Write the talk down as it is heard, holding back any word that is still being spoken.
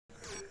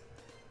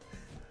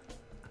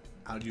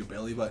How'd your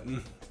belly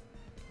button?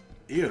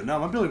 Ew, no,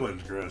 my belly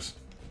button's gross.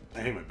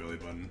 I hate my belly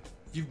button.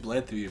 You've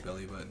bled through your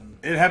belly button.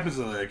 It happens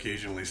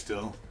occasionally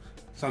still.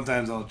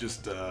 Sometimes I'll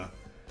just,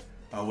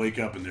 I'll wake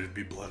up and there'd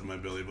be blood in my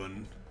belly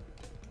button.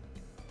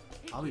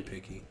 I'll be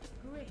picky.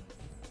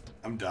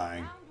 I'm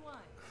dying.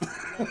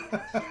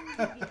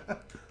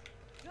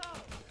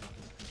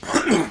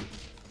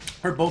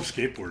 We're both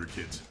skateboarder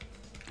kids.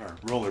 Or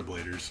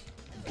rollerbladers.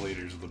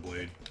 Bladers of the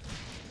blade.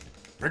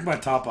 Break my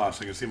top off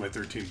so I can see my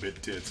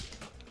 13-bit tits.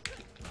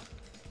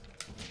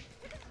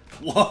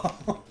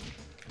 Whoa!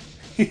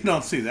 You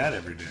don't see that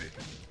every day.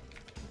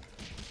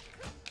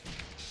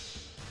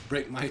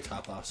 Break my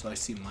top off so I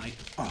see my...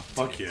 Oh,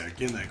 fuck yeah.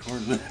 Get in that corner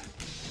then.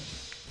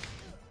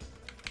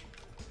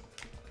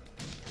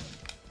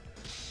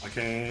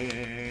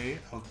 Okay.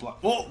 I was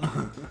blocked. Whoa!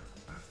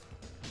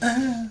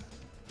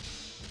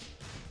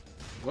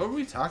 What were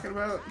we talking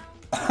about?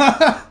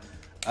 Fuck,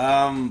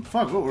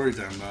 what were we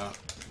talking about?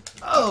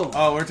 Oh!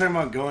 Oh, we're talking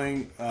about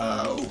going,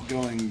 Oh!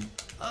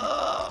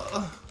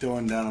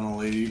 going down on a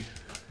lady.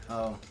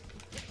 Oh.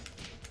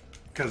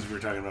 Because we were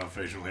talking about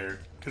facial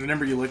hair. Because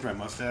remember you licked my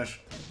mustache?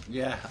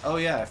 Yeah. Oh,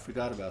 yeah, I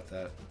forgot about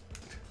that.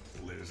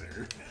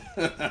 Loser.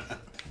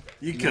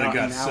 You could have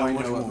got now so I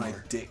much know what more. my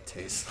dick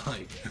tastes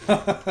like.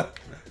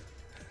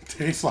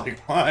 Tastes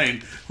like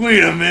mine.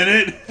 Wait a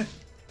minute.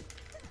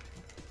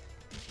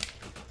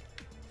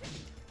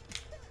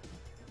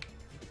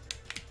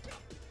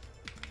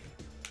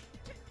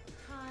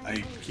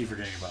 I keep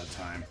forgetting about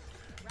time.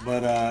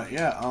 But,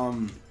 yeah,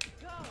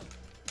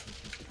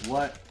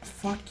 what?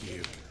 Fuck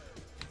you.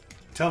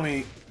 Tell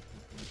me.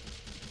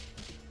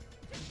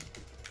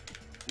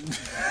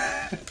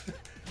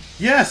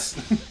 Yes!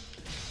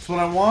 That's what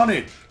I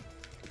wanted.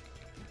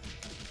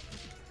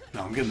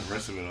 No, I'm getting the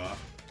rest of it off.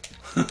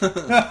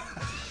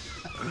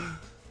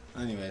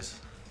 Anyways.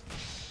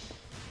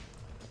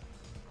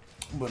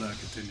 But,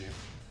 continue.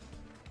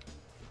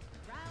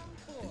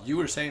 You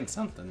were saying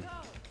something.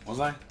 Was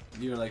I?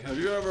 You were like, have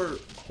you ever...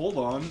 Hold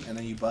on. And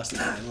then you busted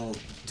my little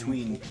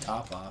tween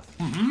top off.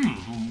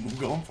 I'm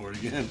going for it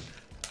again.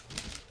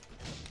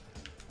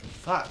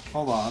 Fuck.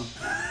 Hold on.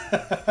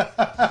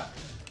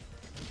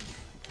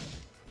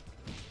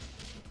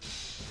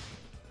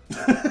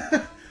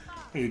 How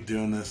are you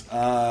doing this?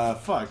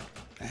 Fuck.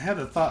 I had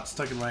a thought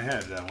stuck in my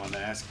head that I wanted to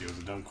ask you. It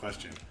was a dumb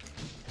question.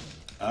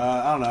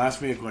 I don't know.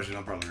 Ask me a question.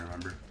 I'll probably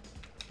remember.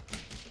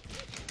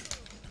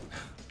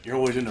 You're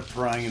always into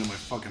prying into my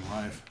fucking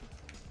life.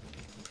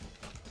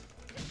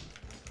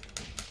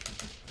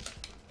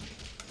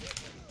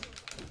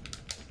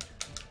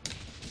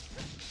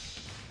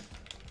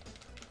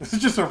 This is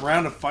just a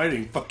round of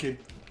fighting. Fucking...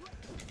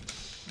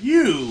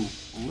 You!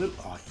 Little...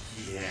 Oh,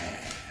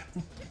 yeah.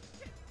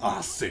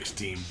 Ah,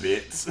 16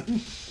 bits.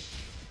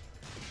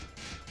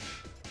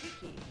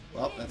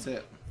 Well, that's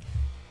it.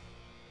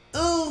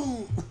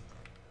 Oh!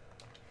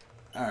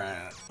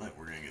 Alright,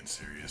 we're gonna get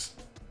serious.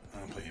 I'm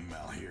gonna play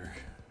Mal here.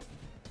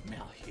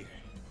 Mal here.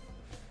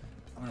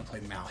 I'm gonna play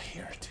Mal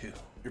here, too.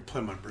 You're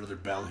playing my brother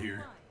Bal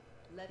here.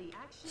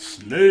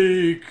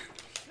 Snake!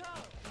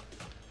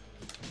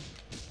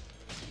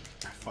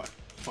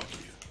 Fuck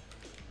you.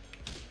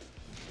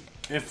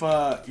 If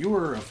you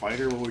were a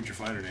fighter, what would your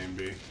fighter name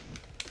be?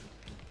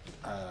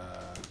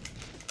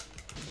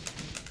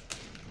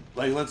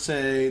 Like, let's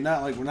say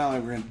not like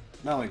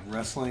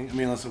wrestling. I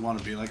mean, unless I want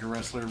to be like a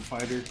wrestler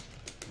fighter.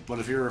 But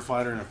if you're a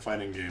fighter in a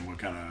fighting game, what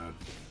kind of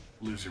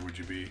loser would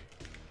you be?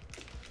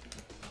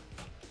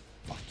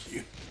 Fuck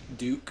you.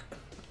 Duke.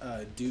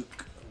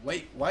 Duke.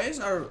 Wait, why is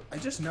our... I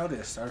just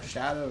noticed our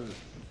shadow...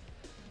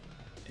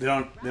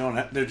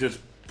 They're just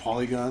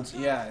polygons.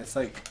 Yeah, it's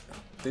like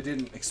they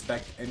didn't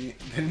expect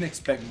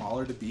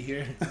Mahler to be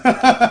here.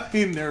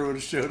 He never would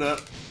have showed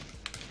up.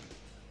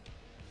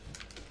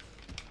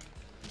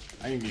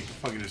 I can get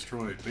fucking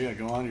destroyed. But yeah,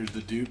 go on. Here's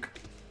the Duke.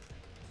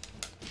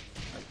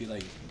 I'd be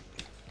like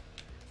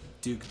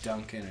Duke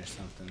Duncan or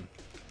something.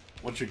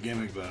 What's your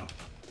gimmick though?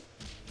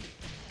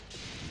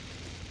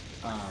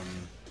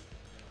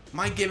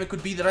 My gimmick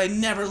would be that I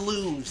never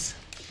lose.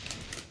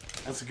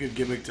 That's a good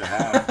gimmick to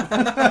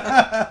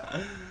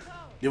have.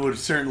 It would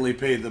certainly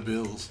pay the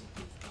bills.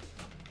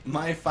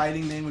 My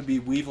fighting name would be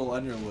Weevil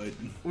Underwood.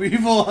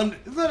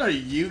 Is that a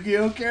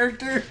Yu-Gi-Oh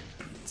character?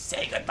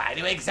 Say goodbye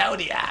to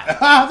Exodia.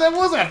 That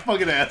was that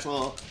fucking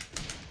asshole.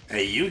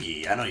 Hey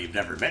Yugi, I know you've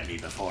never met me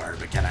before,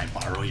 but can I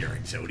borrow your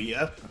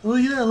Exodia? Oh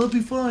yeah, that'll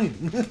be fine.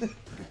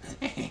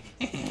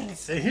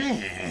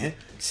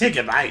 Say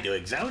goodbye to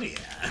Exodia.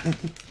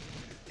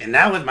 And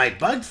now with my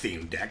bug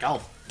theme deck, I'll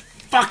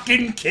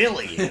fucking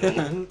kill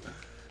you.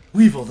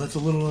 Weevil, that's a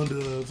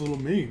little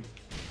mean.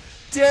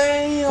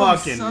 Damn,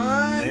 Fucking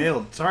son.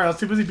 nailed. Sorry, I was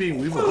too busy being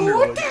Weevil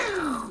Underwood.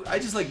 I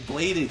just like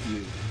bladed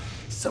you.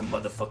 Some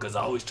motherfucker's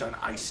always trying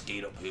to ice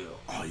skate uphill.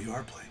 Oh, you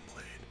are playing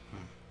Blade.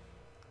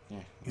 Yeah,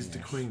 He's the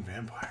queen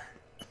vampire.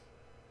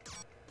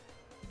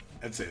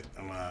 That's it.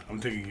 I'm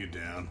taking you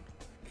down.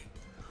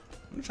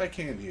 I'm gonna try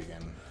King of you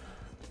again.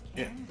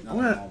 Yeah. Now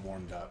that I'm all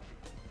warmed up.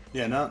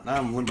 Yeah, now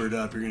I'm limbered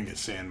up. You're gonna get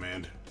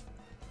Sandmaned.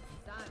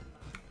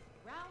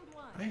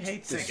 I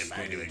hate Say this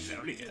goodbye to stage.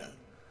 Exodia.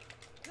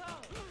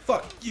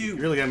 Fuck You you.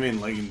 really got me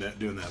in liking that,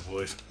 doing that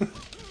voice.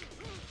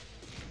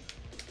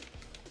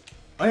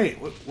 Hey,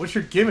 what's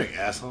your gimmick,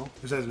 asshole?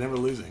 Who says never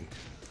losing?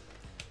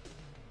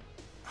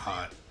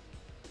 Hot.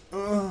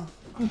 I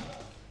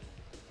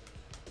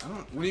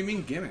don't. What do you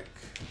mean gimmick?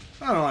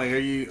 I don't know, like,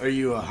 are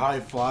you a high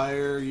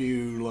flyer? Are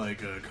you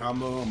like a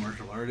combo, a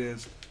martial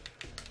artist?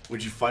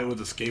 Would you fight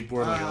with a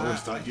skateboard like I always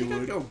thought you think I'd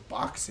would? go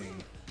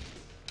boxing.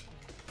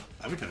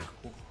 That'd be kind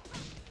of cool.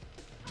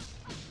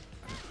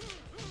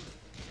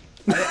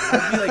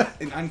 I'd be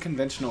like an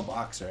unconventional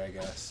boxer, I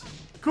guess.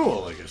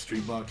 Cool, like a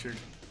street boxer.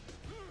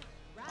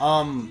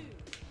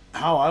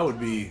 How I would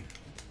be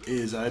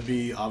is I'd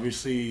be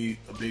obviously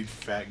a big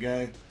fat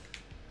guy.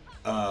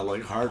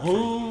 Like hard.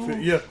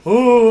 Yeah.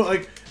 Oh,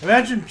 like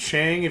imagine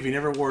Chang if he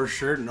never wore a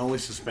shirt and only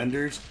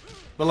suspenders.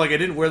 But like I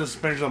didn't wear the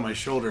suspenders on my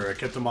shoulder. I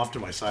kept them off to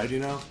my side, you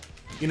know?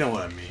 You know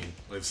what I mean,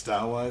 like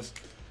style-wise.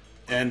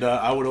 And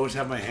I would always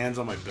have my hands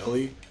on my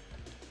belly.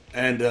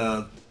 And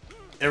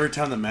every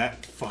time the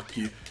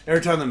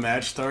every time the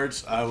match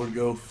starts, I would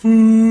go,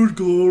 "Food,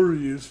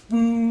 glorious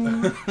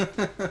food."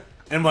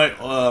 And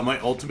my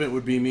ultimate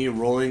would be me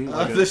rolling.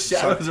 Like The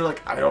shadows are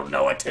like, I don't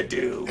know what to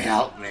do.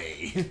 Help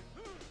me.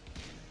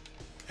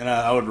 And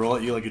I would roll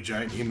at you like a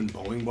giant human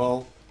bowling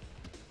ball.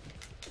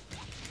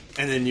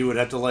 And then you would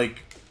have to,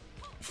 like,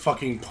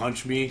 fucking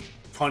punch me.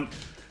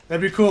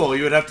 That'd be cool.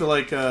 You would have to,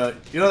 like, you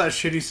know that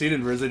shitty scene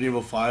in Resident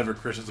Evil 5 where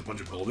Chris has to punch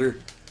a boulder?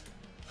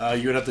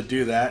 You would have to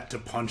do that to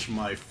punch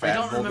my fat I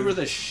don't boulder. remember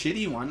the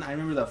shitty one. I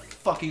remember the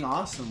fucking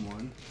awesome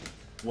one.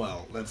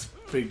 Well, that's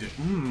big to...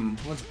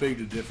 what's big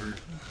to differ?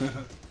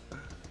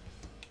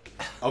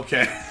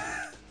 Okay.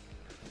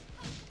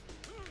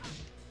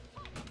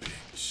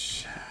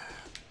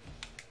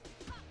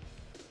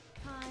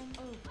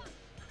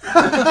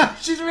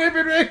 She's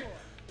raping me!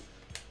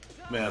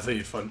 Man, that's how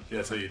you'd fun.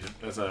 That's how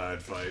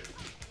I'd fight.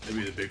 I'd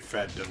be the big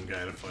fat dumb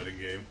guy in a fighting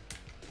game.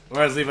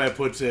 Or as Levi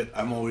puts it,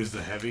 I'm always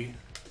the heavy.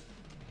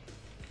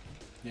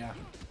 Yeah.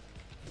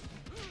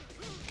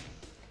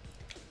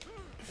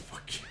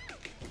 Fuck you.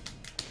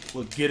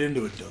 Well, get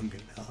into it,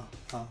 Duncan.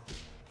 Huh?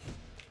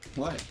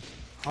 What?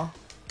 Huh?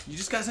 You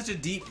just got such a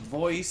deep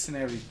voice and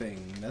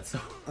everything. That's so...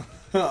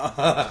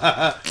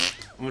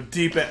 I'm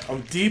deep,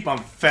 I'm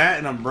fat,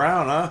 and I'm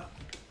brown, huh?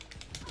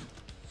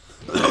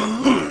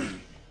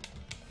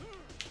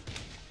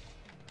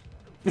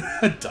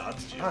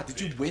 Dodged you. Ah, did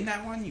you win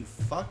that one, you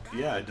fuck?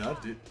 Yeah, I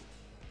dodged it.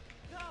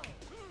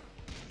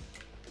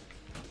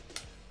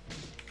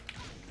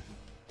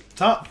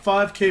 Top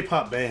 5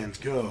 K-pop bands,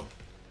 go.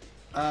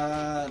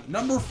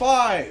 Number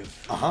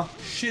 5. Uh-huh.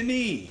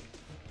 Shini.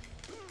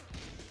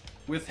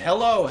 With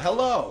Hello,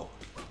 Hello.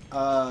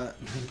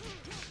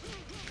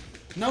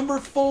 Number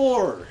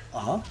 4.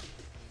 Uh-huh.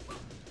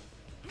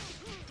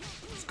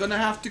 It's gonna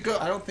have to go.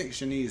 I don't think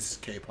Shini's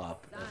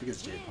K-pop. I think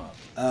it's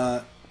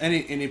J-pop.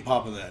 Any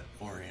pop of that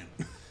Orient.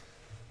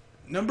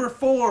 Number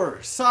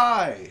 4.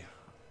 Psy.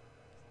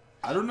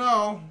 I don't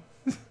know.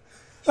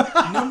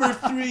 Number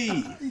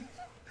 3.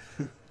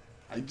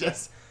 I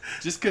just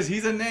because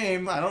he's a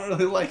name, I don't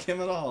really like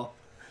him at all.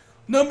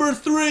 Number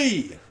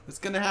 3. It's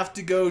gonna have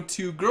to go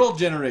to Girl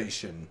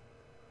Generation.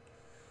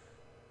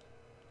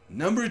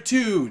 Number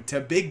 2 to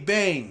Big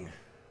Bang.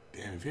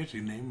 Damn, if you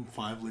actually name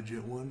 5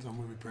 legit ones, I'm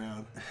gonna be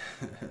proud.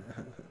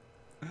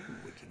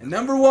 And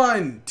number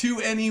 1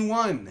 to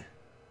Anyone.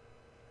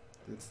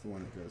 That's the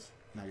one that goes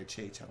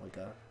Nagache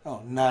Chalaka.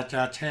 Oh,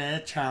 Nacha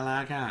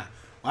Chalaga.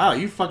 Wow,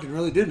 you fucking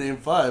really did name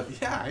 5.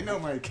 Yeah, I know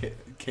my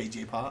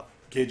KJ pop.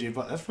 KJ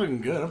Pop, that's fucking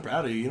good. I'm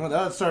proud of you. You know,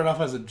 that started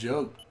off as a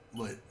joke,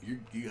 but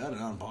you got it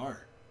on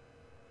par.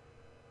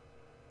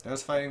 That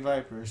was Fighting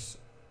Vipers.